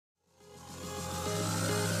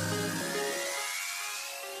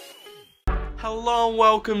Hello and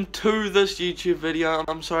welcome to this YouTube video.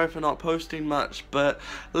 I'm sorry for not posting much, but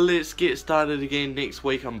let's get started again. Next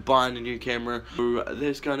week I'm buying a new camera.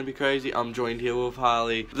 That's going to be crazy. I'm joined here with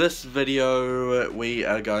Harley. This video we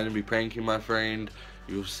are going to be pranking my friend.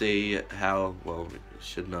 You'll see how, well, you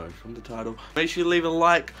should know from the title. Make sure you leave a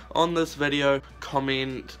like on this video,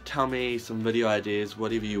 comment, tell me some video ideas,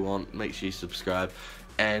 whatever you want. Make sure you subscribe,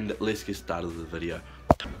 and let's get started with the video.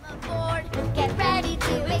 Get ready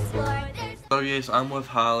to explore. So yes, I'm with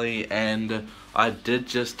Harley, and I did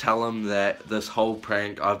just tell him that this whole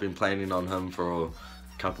prank I've been planning on him for a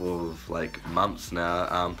couple of months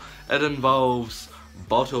now. It involves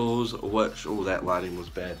bottles, which, oh, that lighting was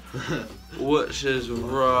bad, which is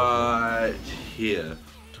right here.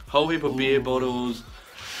 Whole heap of beer bottles.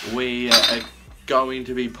 We are going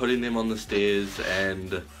to be putting them on the stairs,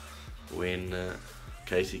 and when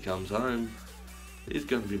Casey comes home, there's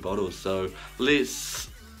going to be bottles. So let's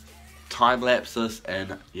time lapse this,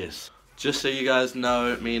 and yes, just so you guys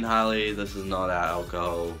know, me and Harley, this is not our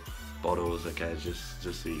alcohol bottles, okay, just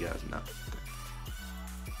so you guys know.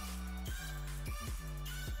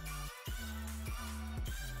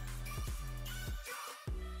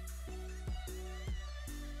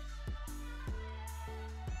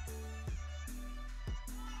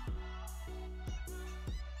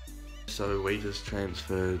 So we just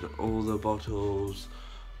transferred all the bottles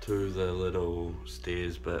to the little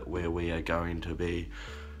stairs bit where we are going to be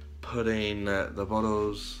putting the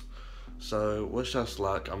bottles. So wish us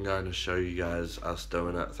luck. I'm going to show you guys us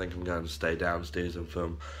doing it. I think I'm going to stay downstairs and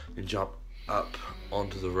film and jump up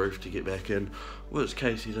onto the roof to get back in, which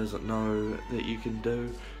Casey doesn't know that you can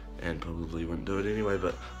do and probably wouldn't do it anyway,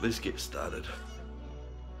 but let's get started.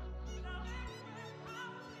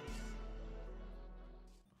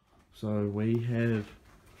 So we have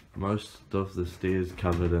most of the stairs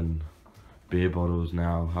covered in beer bottles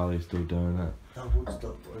now. Harley's still doing it. Wood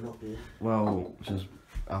stuff, but not beer. Well, just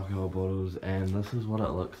alcohol bottles, and this is what it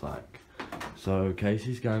looks like. So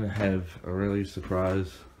Casey's going to have a really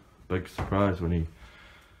big surprise when he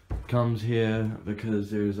comes here,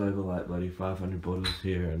 because there's over bloody 500 bottles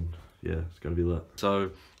here, and yeah, it's going to be lit. So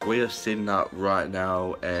we are setting up right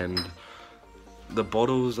now, and the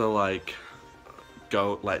bottles are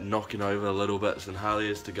knocking over a little bits, and Harley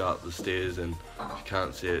has to go up the stairs, and you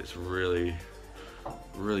can't see it, it's really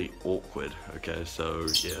awkward. Okay, so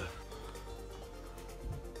yeah.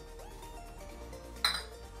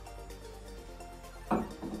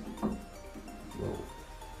 Whoa.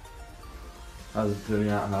 How's it turning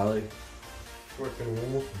out, Harley? Working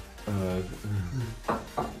awful.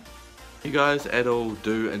 You guys at all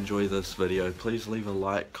do enjoy this video, please leave a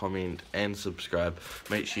like, comment and subscribe.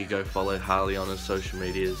 Make sure you go follow Harley on his social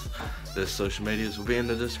medias. The social medias will be in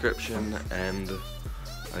the description, and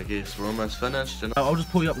I guess we're almost finished. And I'll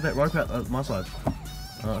just pull you up with that rope out my side.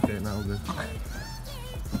 Oh, okay, now we're good.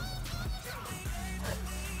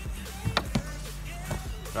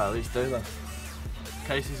 Right, let's do this.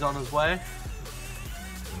 Casey's on his way.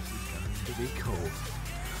 This is going to be cool.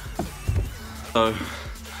 So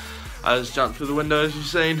I just jumped through the window, as you've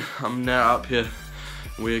seen. I'm now up here.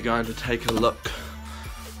 We're going to take a look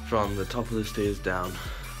from the top of the stairs down.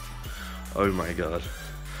 Oh my god,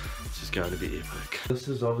 this is going to be epic. This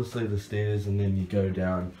is obviously the stairs, and then you go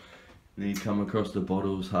down and then you come across the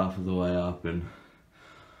bottles half of the way up and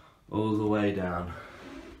all the way down.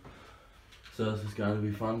 So this is going to be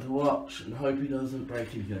fun to watch, and hope he doesn't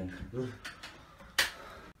break anything. Do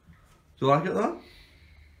you like it though?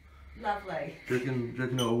 Lovely. Do you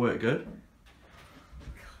reckon it'll work good?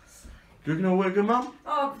 Do you reckon it'll work good, Mum?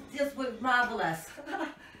 Oh, just was marvellous. How do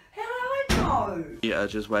I know? Yeah,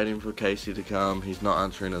 just waiting for Casey to come. He's not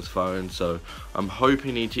answering his phone, so I'm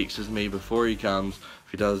hoping he texts me before he comes.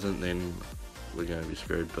 If he doesn't, then we're going to be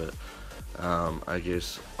screwed, but I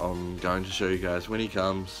guess I'm going to show you guys when he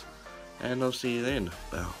comes, and I'll see you then.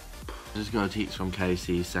 Well, just got a text from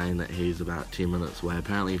Casey saying that he's about 10 minutes away.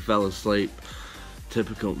 Apparently he fell asleep.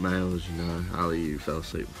 Typical males, you know. Ali, you fell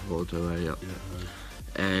asleep before too, eh? Yep.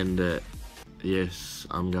 Yeah. And yes,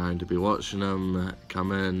 I'm going to be watching him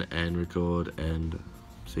come in and record and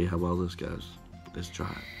see how well this goes. Let's try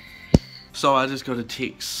it. So I just got a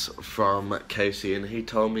text from Casey, and he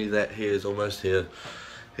told me that he is almost here.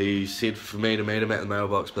 He said for me to meet him at the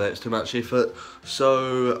mailbox, but that's too much effort.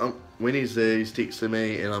 So when he's there, he's texting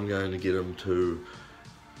me, and I'm going to get him to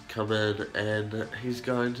come in, and he's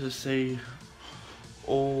going to see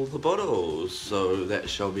all the bottles, so that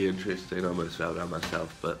shall be interesting. I almost fell down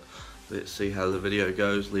myself, but let's see how the video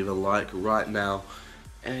goes. Leave a like right now,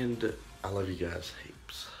 and I love you guys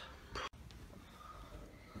heaps.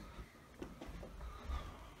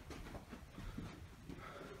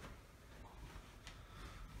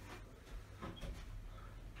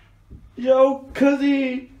 Yo,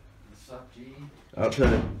 cuzzy! What's up, G? Out to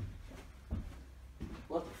it.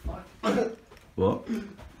 What the fuck? What? Hey.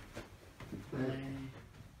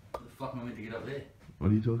 What the fuck am I meant to get up there?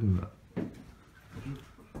 What are you talking about? What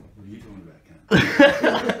are you talking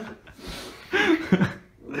about, cunt?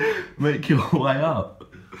 Make your way up.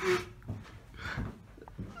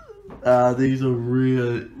 These are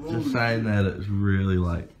real. Just saying that it's really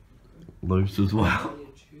like loose as well.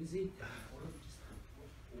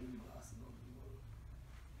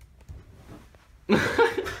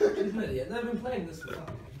 They've been playing this for fun.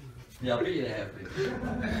 Yeah, I bet you they have been.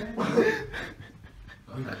 I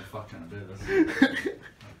don't know what the fuck trying to do this.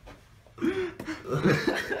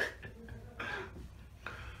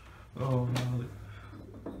 Oh no.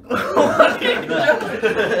 Oh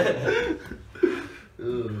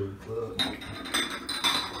fuck.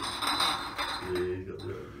 Yeah, you got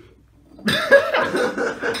that.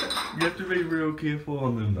 You have to be real careful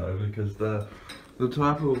on them though, because the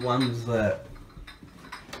type of ones that,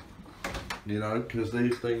 you know, because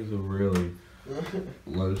these things are really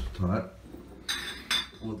loose tight.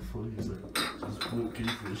 What the fuck is that? Just poor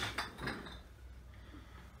kingfish.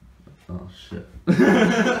 Oh shit.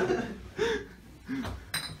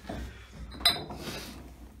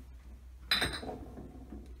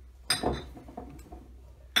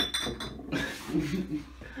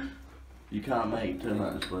 You can't make too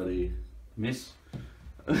much bloody Miss?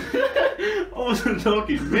 I wasn't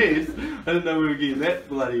talking mess. I didn't know we were getting that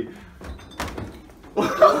bloody.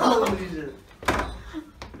 Holy shit.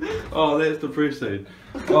 Oh, that's depressing.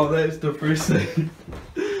 Oh, that's depressing.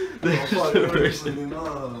 That's depressing.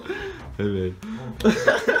 Hey man.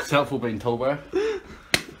 It's helpful being tall, bro.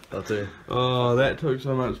 I'll tell you. Oh, that took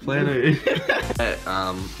so much planning. That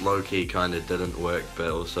low-key kind of didn't work,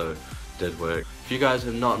 but also did work. If you guys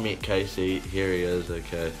have not met Casey, here he is,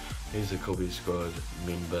 okay. He's a korbysquad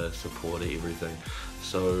member, supporter, everything.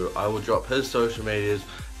 So I will drop his social medias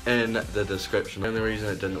in the description. The only reason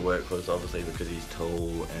it didn't work was obviously because he's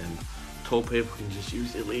tall, and tall people can just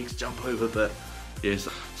use their legs, jump over, but yes.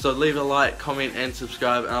 So leave a like, comment and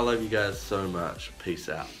subscribe, and I love you guys so much. Peace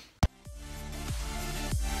out.